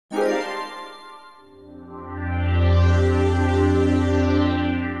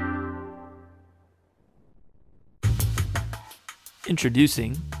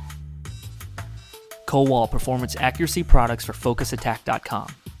Introducing KOWAL Performance Accuracy Products for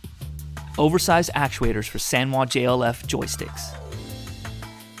FocusAttack.com. Oversized actuators for Sanwa JLF joysticks.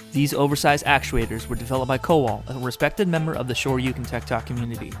 These oversized actuators were developed by KOWAL, a respected member of the Shoryuken TikTok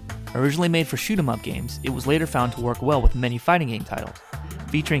community. Originally made for shoot-'em-up games, it was later found to work well with many fighting game titles.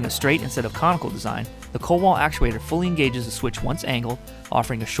 Featuring a straight instead of conical design, the KOWAL actuator fully engages the switch once angled,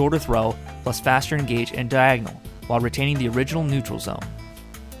 offering a shorter throw, plus faster engage and diagonal, while retaining the original neutral zone.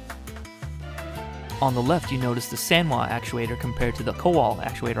 On the left, you notice the Sanwa actuator compared to the KOWAL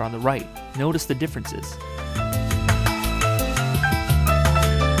actuator on the right. Notice the differences.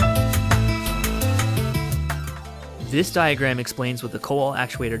 This diagram explains what the KOWAL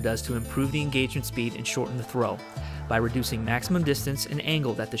actuator does to improve the engagement speed and shorten the throw, by reducing maximum distance and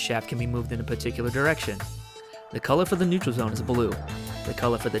angle that the shaft can be moved in a particular direction. The color for the neutral zone is blue, the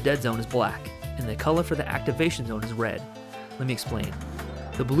color for the dead zone is black, and the color for the activation zone is red. Let me explain.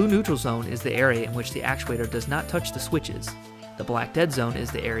 The blue neutral zone is the area in which the actuator does not touch the switches. The black dead zone is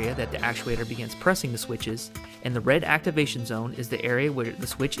the area that the actuator begins pressing the switches, and the red activation zone is the area where the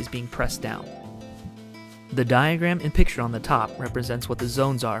switch is being pressed down. The diagram and picture on the top represents what the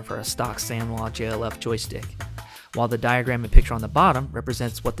zones are for a stock Sanwa JLF joystick, while the diagram and picture on the bottom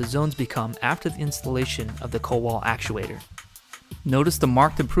represents what the zones become after the installation of the KOWAL actuator. Notice the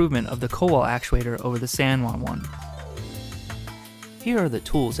marked improvement of the KOWAL actuator over the Sanwa one. Here are the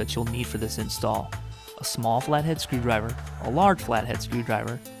tools that you'll need for this install: a small flathead screwdriver, a large flathead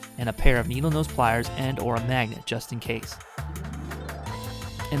screwdriver, and a pair of needle nose pliers and/or a magnet just in case.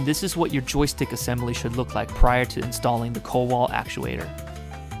 And this is what your joystick assembly should look like prior to installing the KOWAL actuator.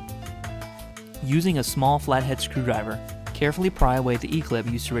 Using a small flathead screwdriver, carefully pry away the E-clip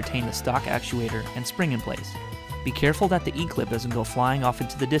used to retain the stock actuator and spring in place. Be careful that the E-clip doesn't go flying off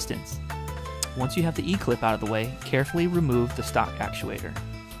into the distance. Once you have the E-clip out of the way, carefully remove the stock actuator.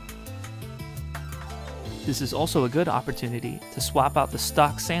 This is also a good opportunity to swap out the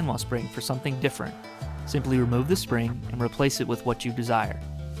stock Sanwa spring for something different. Simply remove the spring and replace it with what you desire.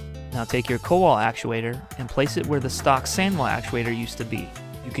 Now take your KOWAL actuator and place it where the stock Sanwa actuator used to be.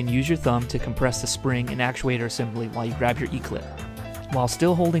 You can use your thumb to compress the spring and actuator assembly while you grab your E-clip. While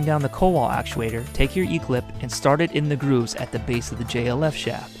still holding down the KOWAL actuator, take your E-clip and start it in the grooves at the base of the JLF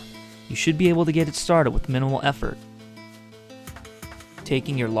shaft. You should be able to get it started with minimal effort.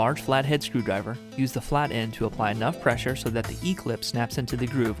 Taking your large flathead screwdriver, use the flat end to apply enough pressure so that the E-clip snaps into the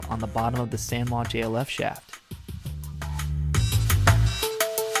groove on the bottom of the Sanwa JLF shaft.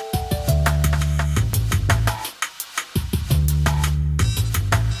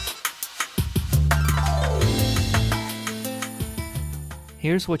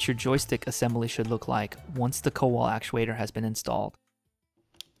 Here's what your joystick assembly should look like once the KOWAL actuator has been installed.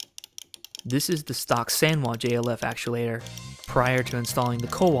 This is the stock Sanwa JLF actuator prior to installing the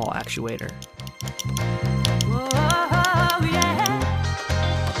KOWAL actuator.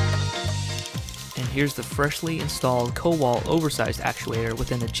 And here's the freshly installed KOWAL oversized actuator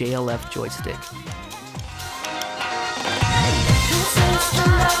within a JLF joystick.